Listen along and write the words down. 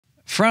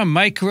From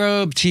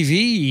Microbe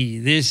TV,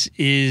 this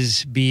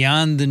is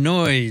Beyond the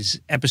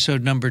Noise,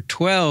 episode number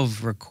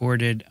 12,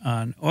 recorded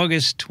on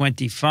August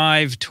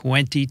 25,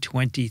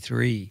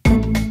 2023.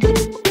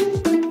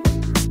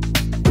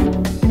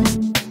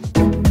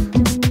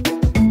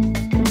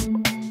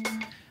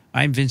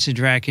 I'm Vincent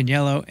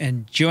Racaniello,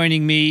 and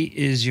joining me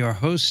is your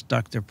host,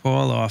 Dr.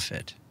 Paul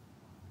Offit.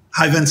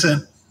 Hi,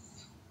 Vincent.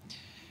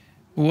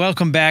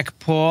 Welcome back,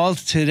 Paul.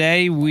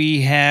 Today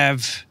we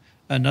have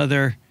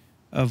another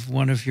of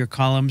one of your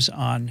columns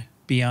on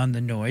Beyond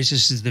the Noise.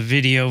 This is the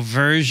video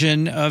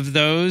version of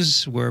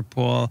those where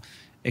Paul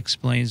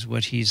explains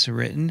what he's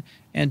written.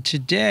 And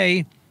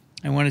today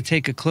I want to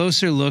take a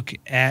closer look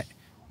at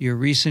your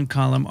recent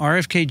column,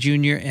 RFK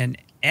Jr. and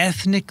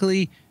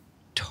ethnically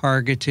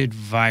targeted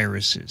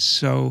viruses.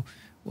 So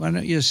why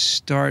don't you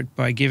start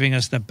by giving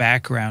us the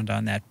background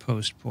on that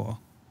post, Paul?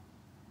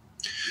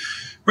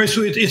 Right,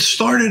 so it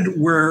started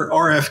where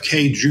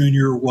RFK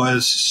Jr.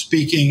 was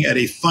speaking at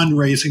a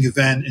fundraising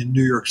event in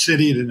New York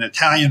City at an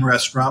Italian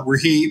restaurant where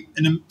he,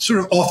 in a sort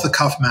of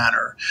off-the-cuff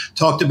manner,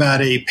 talked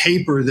about a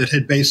paper that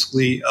had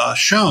basically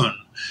shown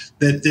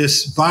that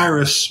this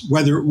virus,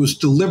 whether it was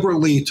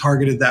deliberately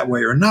targeted that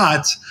way or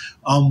not,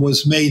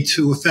 was made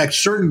to affect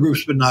certain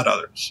groups but not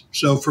others.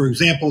 So, for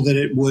example, that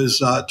it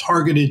was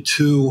targeted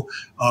to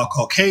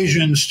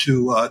Caucasians,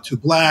 to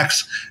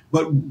blacks,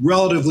 but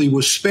relatively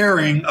was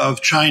sparing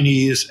of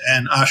Chinese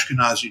and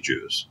Ashkenazi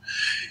Jews.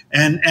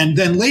 And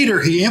then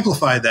later he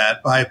amplified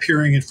that by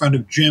appearing in front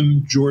of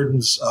Jim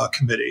Jordan's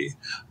committee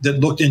that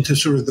looked into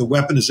sort of the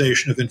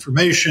weaponization of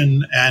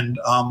information and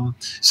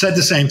said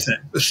the same thing.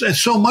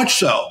 So much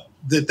so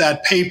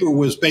that paper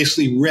was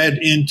basically read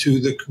into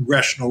the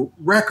congressional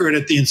record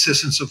at the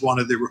insistence of one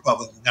of the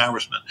Republican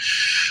congressmen.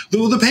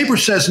 The paper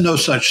says no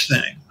such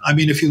thing. I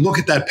mean, if you look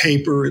at that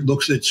paper, it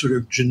looks at sort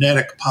of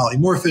genetic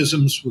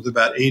polymorphisms with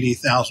about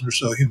 80,000 or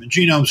so human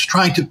genomes,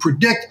 trying to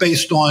predict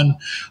based on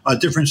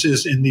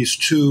differences in these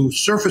two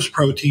surface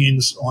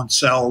proteins on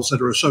cells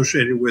that are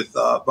associated with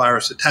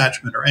virus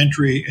attachment or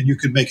entry. And you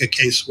could make a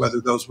case whether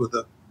those were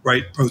the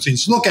right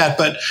proteins to look at,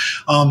 but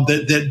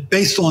that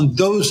based on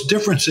those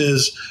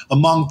differences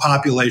among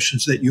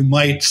populations that you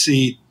might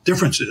see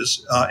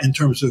differences in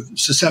terms of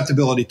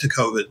susceptibility to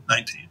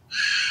COVID-19.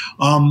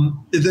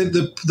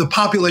 The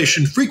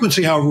population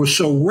frequency, however, was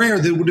so rare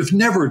that it would have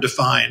never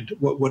defined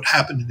what would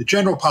happen in the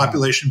general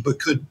population, but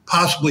could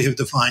possibly have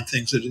defined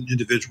things at an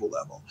individual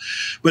level.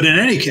 But in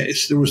any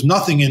case, there was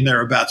nothing in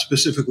there about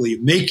specifically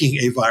making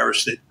a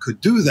virus that could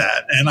do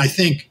that. And I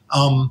think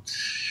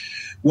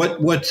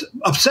what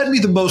upset me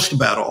the most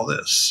about all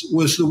this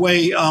was the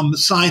way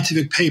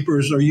scientific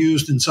papers are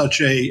used in such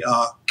a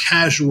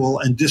casual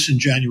and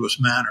disingenuous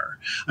manner.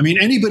 I mean,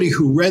 anybody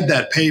who read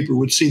that paper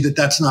would see that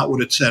that's not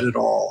what it said at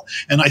all.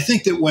 And I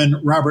think that when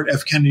Robert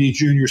F. Kennedy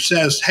Jr.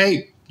 says,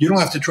 hey, you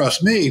don't have to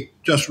trust me,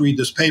 just read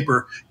this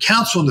paper,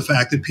 counts on the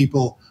fact that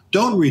people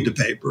don't read the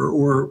paper,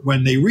 or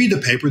when they read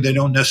the paper, they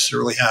don't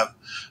necessarily have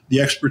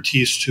the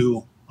expertise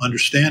to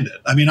understand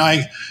it. I mean,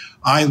 I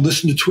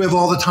listen to TWIV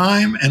all the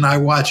time, and I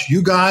watch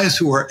you guys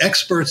who are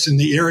experts in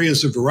the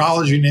areas of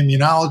virology and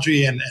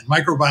immunology and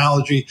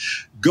microbiology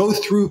go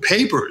through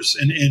papers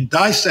and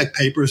dissect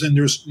papers. And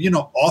there's,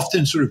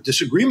 often sort of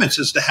disagreements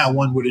as to how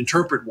one would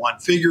interpret one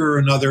figure or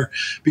another,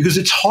 because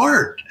it's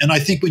hard. And I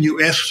think when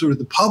you ask sort of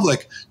the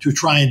public to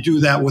try and do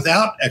that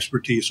without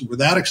expertise,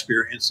 without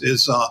experience,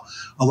 is a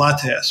lot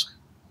to ask.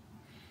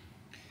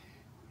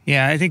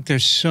 Yeah, I think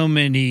there's so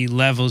many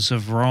levels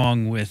of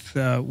wrong with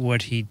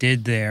what he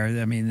did there.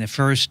 I mean, the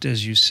first,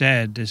 as you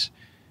said, is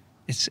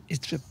it's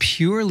a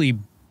purely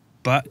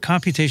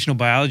computational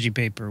biology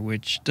paper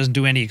which doesn't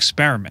do any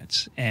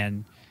experiments,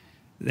 and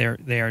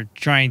they are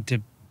trying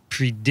to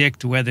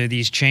predict whether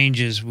these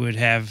changes would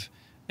have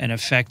an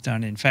effect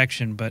on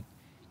infection, but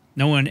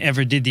no one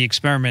ever did the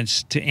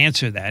experiments to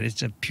answer that.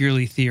 It's a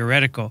purely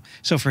theoretical.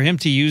 So for him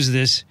to use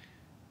this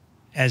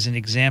as an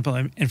example,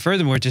 and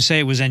furthermore, to say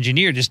it was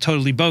engineered is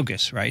totally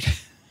bogus, right?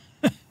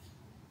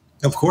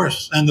 Of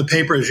course. And the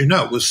paper, as you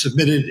know, was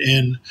submitted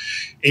in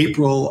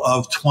April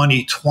of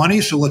 2020.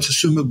 So let's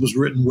assume it was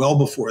written well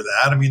before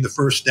that. I mean, the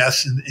first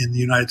deaths in the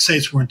United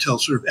States were until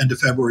sort of end of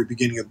February,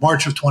 beginning of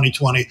March of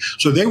 2020.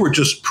 So they were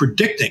just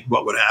predicting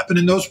what would happen.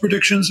 And those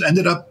predictions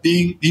ended up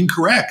being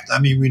incorrect. I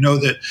mean, we know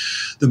that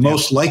the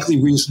most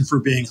likely reason for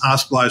being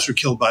hospitalized or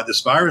killed by this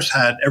virus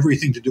had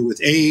everything to do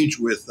with age,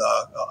 with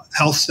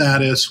health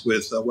status,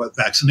 with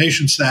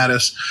vaccination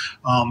status,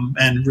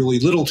 and really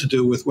little to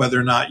do with whether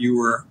or not you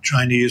were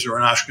Chinese or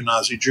an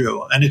Ashkenazi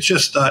Jew. And it's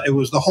just,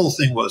 the whole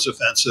thing was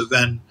offensive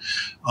and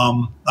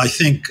I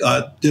think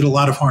did a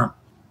lot of harm.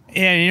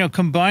 Yeah,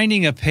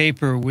 combining a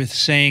paper with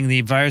saying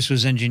the virus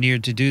was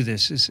engineered to do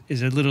this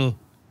is a little,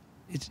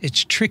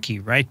 it's tricky,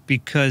 right?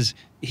 Because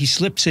he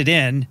slips it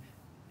in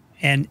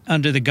and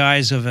under the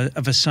guise of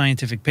a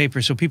scientific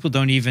paper. So people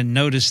don't even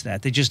notice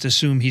that. They just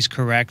assume he's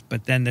correct,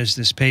 but then there's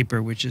this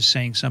paper which is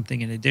saying something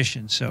in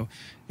addition. So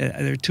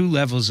there are two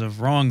levels of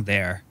wrong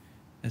there,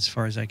 as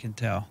far as I can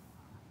tell.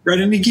 Right.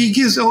 And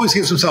always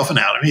gives himself an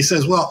out. I mean, he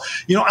says, well,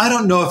 I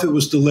don't know if it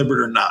was deliberate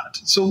or not.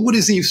 So what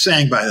is he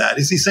saying by that?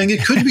 Is he saying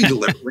it could be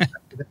deliberate?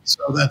 So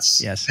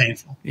that's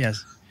painful.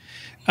 Yes.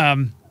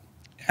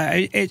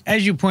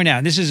 As you point out,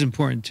 and this is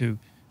important to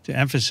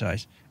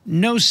emphasize,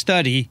 no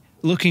study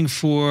looking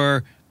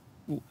for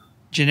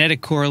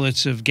genetic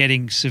correlates of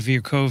getting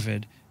severe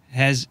COVID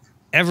has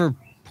ever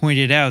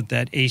pointed out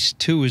that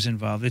ACE2 is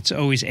involved. It's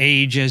always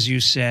age, as you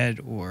said,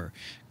 or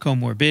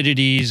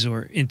comorbidities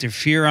or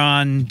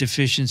interferon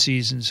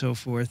deficiencies and so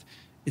forth.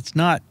 It's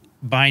not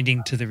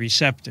binding to the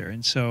receptor.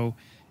 And so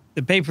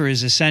the paper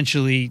is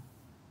essentially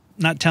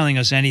not telling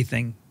us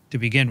anything to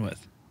begin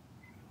with.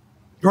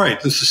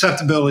 Right. The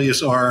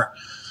susceptibilities are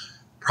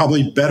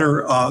probably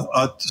better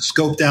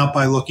scoped out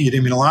by looking at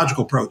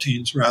immunological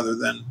proteins rather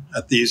than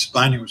at these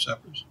binding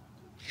receptors.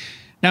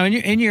 Now,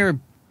 in your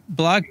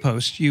blog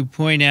post, you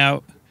point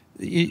out,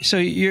 so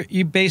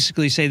you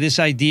basically say this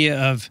idea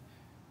of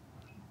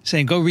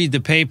saying, go read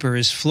the paper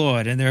is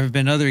flawed. And there have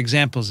been other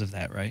examples of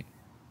that, right?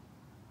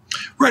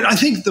 Right. I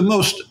think the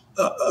most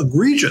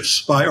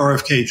egregious by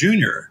RFK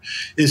Jr.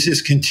 is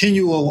his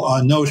continual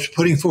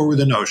putting forward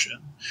the notion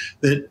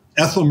that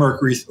ethyl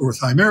mercury or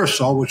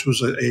thimerosal, which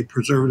was a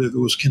preservative that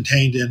was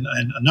contained in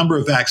a number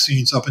of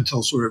vaccines up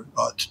until sort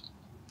of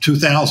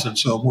 2000,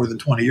 so more than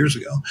 20 years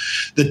ago,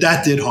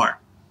 that did harm,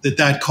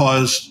 that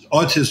caused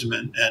autism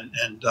and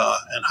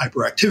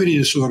hyperactivity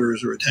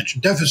disorders or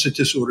attention deficit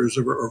disorders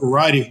or a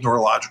variety of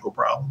neurological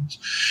problems.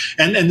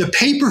 And the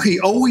paper he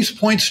always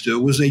points to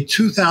was a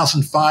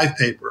 2005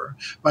 paper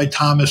by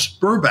Thomas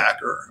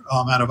Burbacker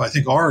out of, I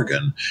think,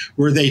 Oregon,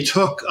 where they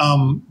took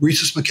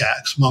rhesus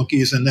macaques,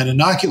 monkeys, and then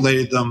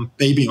inoculated them,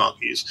 baby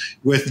monkeys,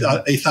 with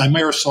a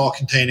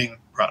thimerosal-containing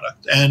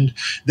product, and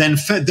then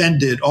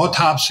did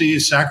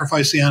autopsies,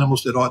 sacrificed the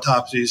animals, did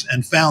autopsies,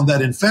 and found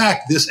that, in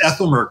fact, this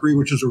ethyl mercury,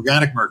 which is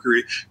organic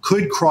mercury,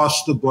 could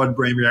cross the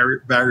blood-brain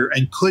barrier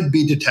and could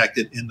be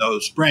detected in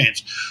those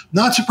brains.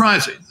 Not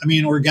surprising. I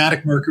mean,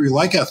 organic mercury,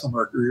 like ethyl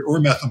mercury or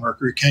methyl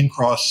mercury, can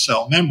cross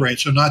cell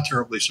membranes, so not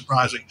terribly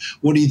surprising.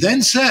 What he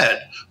then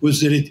said was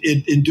that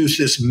it induced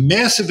this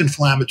massive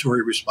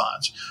inflammatory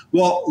response.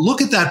 Well,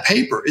 look at that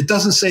paper. It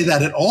doesn't say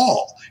that at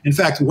all. In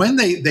fact, when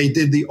they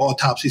did the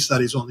autopsy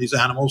studies on these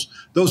animals,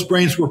 those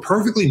brains were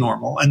perfectly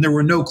normal, and there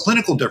were no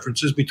clinical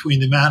differences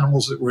between the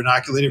animals that were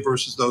inoculated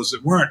versus those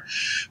that weren't.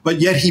 But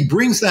yet he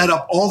brings that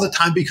up all the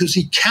time because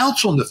he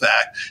counts on the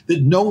fact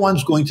that no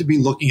one's going to be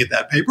looking at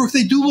that paper. If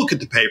they do look at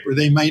the paper,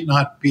 they might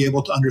not be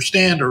able to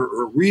understand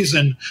or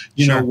reason,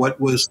 Sure. what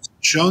was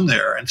shown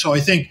there. And so I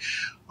think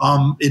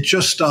it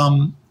just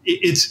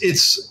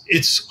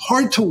it's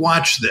hard to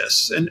watch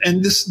this,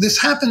 and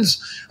this happens.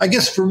 I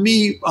guess for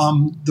me,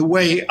 the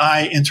way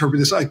I interpret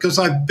this, because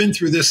I've been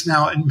through this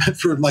now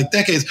for like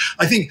decades.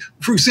 I think,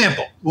 for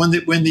example, when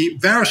the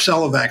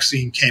varicella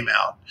vaccine came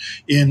out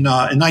in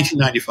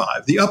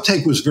 1995, the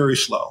uptake was very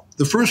slow.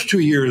 The first 2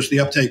 years, the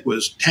uptake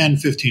was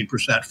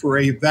 10-15% for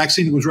a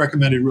vaccine that was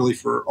recommended really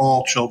for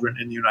all children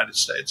in the United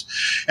States.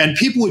 And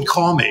people would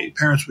call me,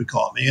 parents would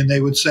call me, and they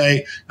would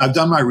say, I've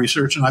done my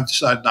research and I've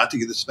decided not to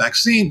get this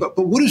vaccine. But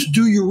what does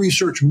do your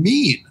research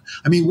mean?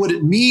 I mean, what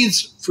it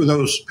means for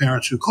those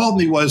parents who called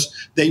me was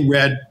they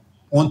read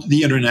on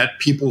the internet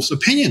people's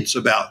opinions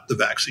about the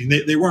vaccine.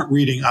 They weren't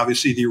reading,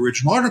 obviously, the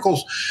original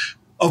articles,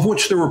 of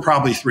which there were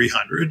probably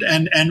 300,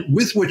 and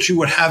with which you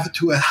would have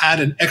to have had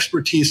an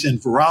expertise in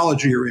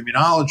virology or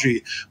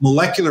immunology,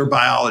 molecular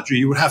biology.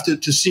 You would have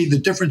to see the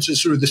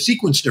differences, sort of the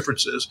sequence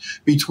differences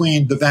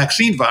between the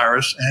vaccine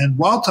virus and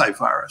wild-type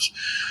virus.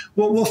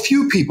 Well,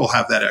 few people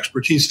have that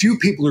expertise. Few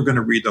people are going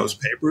to read those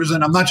papers.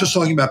 And I'm not just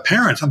talking about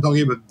parents. I'm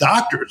talking about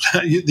doctors.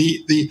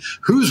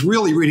 Who's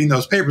really reading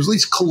those papers? At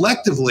least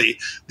collectively,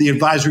 the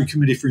Advisory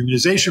Committee for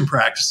Immunization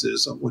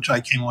Practices, which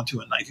I came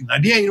onto in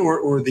 1998,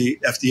 or the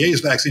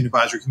FDA's vaccine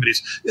advisory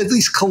committees, at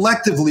least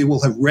collectively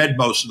will have read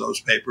most of those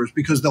papers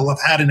because they'll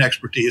have had an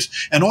expertise.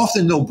 And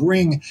often they'll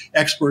bring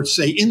experts,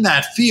 say, in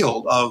that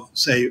field of,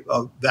 say,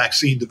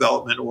 vaccine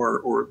development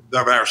or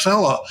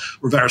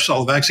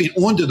varicella vaccine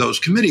onto those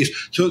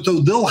committees. So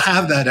they'll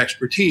have that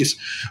expertise.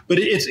 But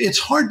it's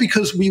hard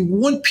because we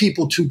want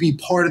people to be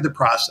part of the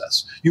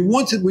process.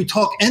 We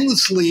talk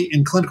endlessly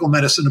in clinical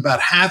medicine about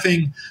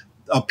having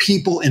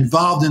people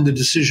involved in the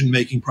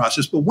decision-making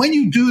process. But when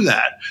you do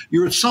that,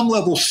 you're at some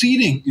level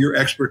ceding your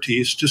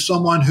expertise to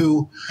someone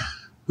who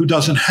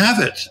doesn't have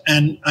it.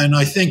 And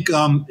I think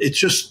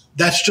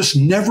that's just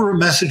never a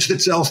message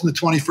that sells in the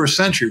 21st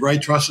century,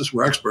 right? Trust us,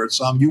 we're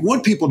experts. You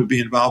want people to be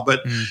involved,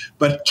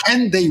 but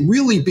can they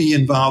really be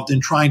involved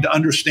in trying to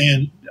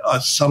understand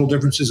subtle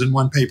differences in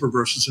one paper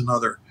versus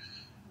another?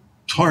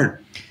 It's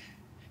hard.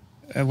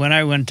 When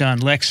I went on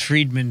Lex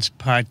Friedman's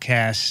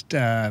podcast,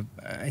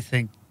 I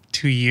think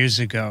 2 years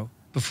ago,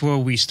 before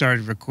we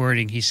started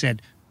recording, he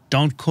said,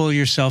 "Don't call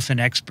yourself an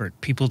expert.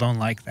 People don't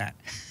like that."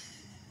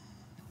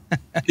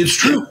 It's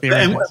true.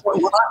 And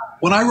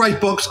when I write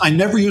books, I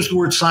never use the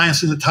word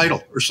science in the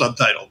title or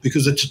subtitle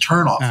because it's a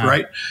turnoff,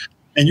 right?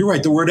 And you're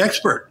right. The word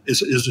expert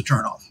is a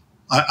turnoff.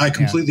 I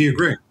completely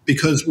agree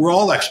because we're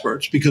all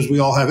experts because we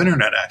all have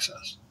internet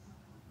access.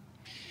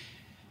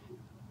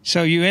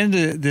 So you end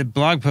the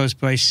blog post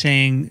by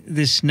saying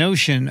this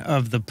notion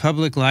of the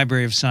public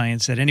library of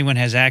science that anyone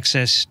has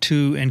access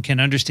to and can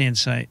understand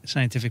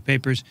scientific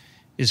papers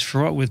is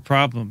fraught with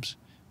problems.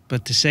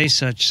 But to say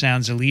such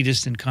sounds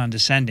elitist and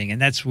condescending.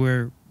 And that's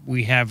where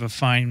we have a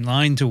fine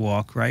line to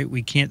walk, right?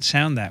 We can't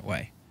sound that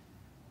way.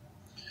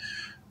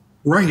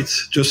 Right.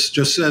 Just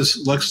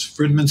as Lex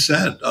Fridman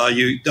said,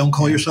 you don't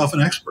call yourself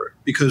an expert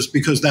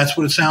because that's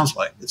what it sounds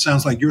like. It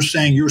sounds like you're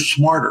saying you're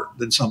smarter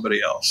than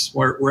somebody else,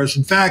 whereas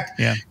in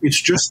fact, it's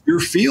just your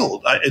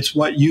field. It's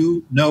what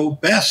you know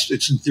best.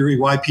 It's in theory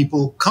why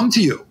people come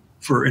to you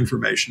for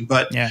information,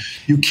 but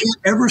you can't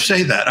ever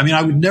say that. I mean,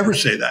 I would never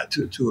say that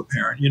to a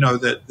parent. You know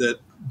that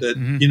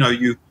you know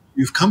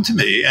you've come to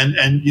me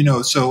and you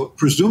know, so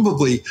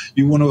presumably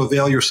you want to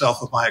avail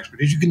yourself of my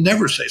expertise. You can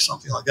never say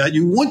something like that.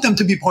 You want them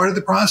to be part of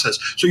the process.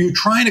 So you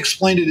try and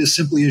explain it as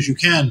simply as you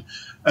can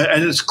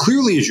and as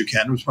clearly as you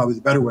can was probably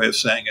the better way of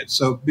saying it.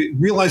 So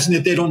realizing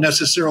that they don't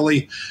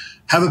necessarily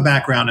have a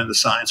background in the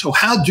science. So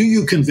how do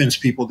you convince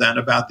people then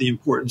about the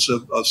importance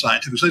of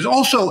scientific studies?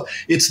 Also,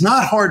 it's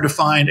not hard to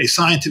find a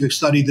scientific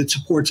study that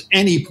supports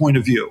any point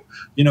of view.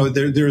 You know,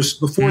 there's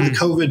before the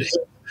COVID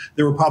hit,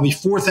 there were probably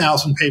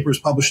 4,000 papers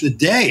published a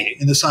day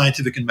in the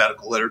scientific and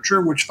medical literature,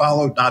 which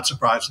followed, not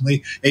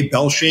surprisingly, a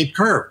bell-shaped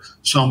curve.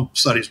 Some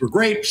studies were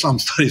great. Some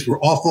studies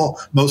were awful.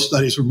 Most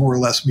studies were more or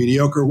less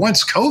mediocre.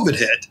 Once COVID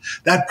hit,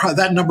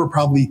 that number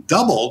probably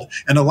doubled.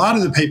 And a lot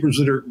of the papers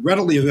that are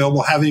readily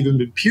available haven't even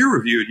been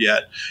peer-reviewed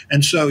yet.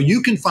 And so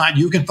you can find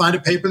a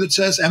paper that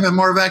says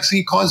MMR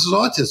vaccine causes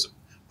autism,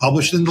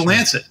 published in the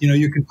Lancet. You know,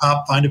 you can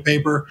find a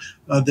paper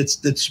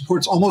that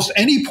supports almost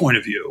any point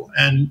of view,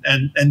 and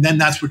then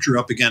that's what you're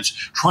up against,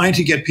 trying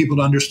to get people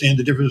to understand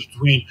the difference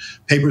between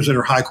papers that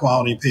are high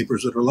quality and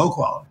papers that are low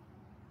quality.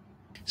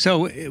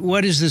 So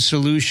what is the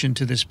solution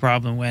to this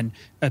problem when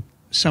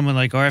someone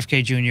like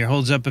RFK Jr.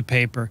 holds up a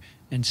paper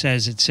and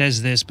says it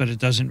says this, but it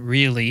doesn't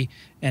really,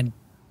 and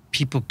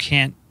people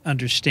can't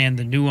understand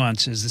the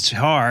nuances? It's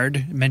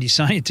hard. Many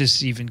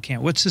scientists even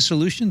can't. What's the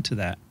solution to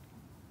that?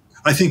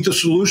 I think the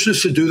solution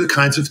is to do the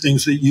kinds of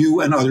things that you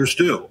and others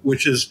do,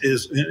 which is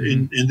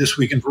in This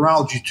Week in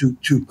Virology,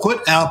 to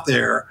put out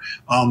there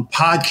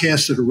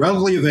podcasts that are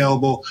readily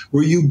available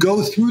where you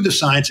go through the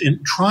science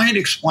and try and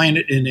explain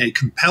it in a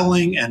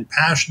compelling and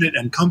passionate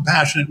and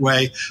compassionate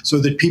way so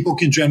that people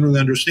can generally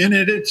understand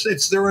it.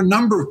 There are a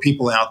number of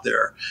people out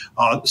there,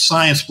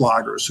 science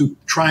bloggers, who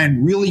try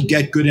and really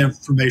get good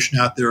information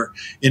out there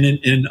in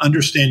an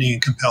understanding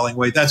and compelling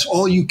way. That's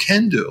all you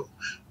can do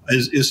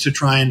is to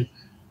try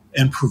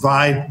and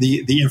provide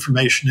the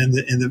information in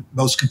the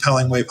most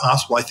compelling way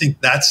possible. I think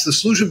that's the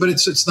solution, but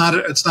it's not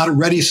a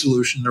ready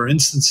solution or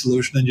instant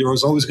solution, and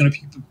there's always going to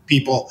be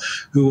people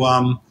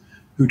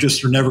who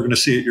just are never going to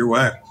see it your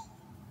way.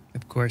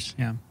 Of course,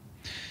 yeah.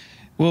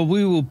 Well,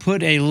 we will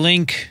put a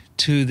link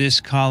to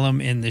this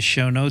column in the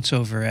show notes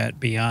over at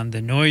Beyond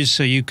the Noise,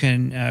 so you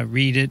can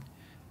read it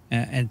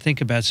and think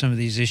about some of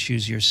these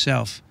issues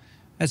yourself.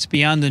 That's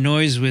Beyond the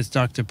Noise with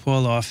Dr.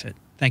 Paul Offit.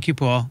 Thank you,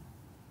 Paul.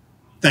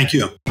 Thank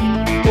you.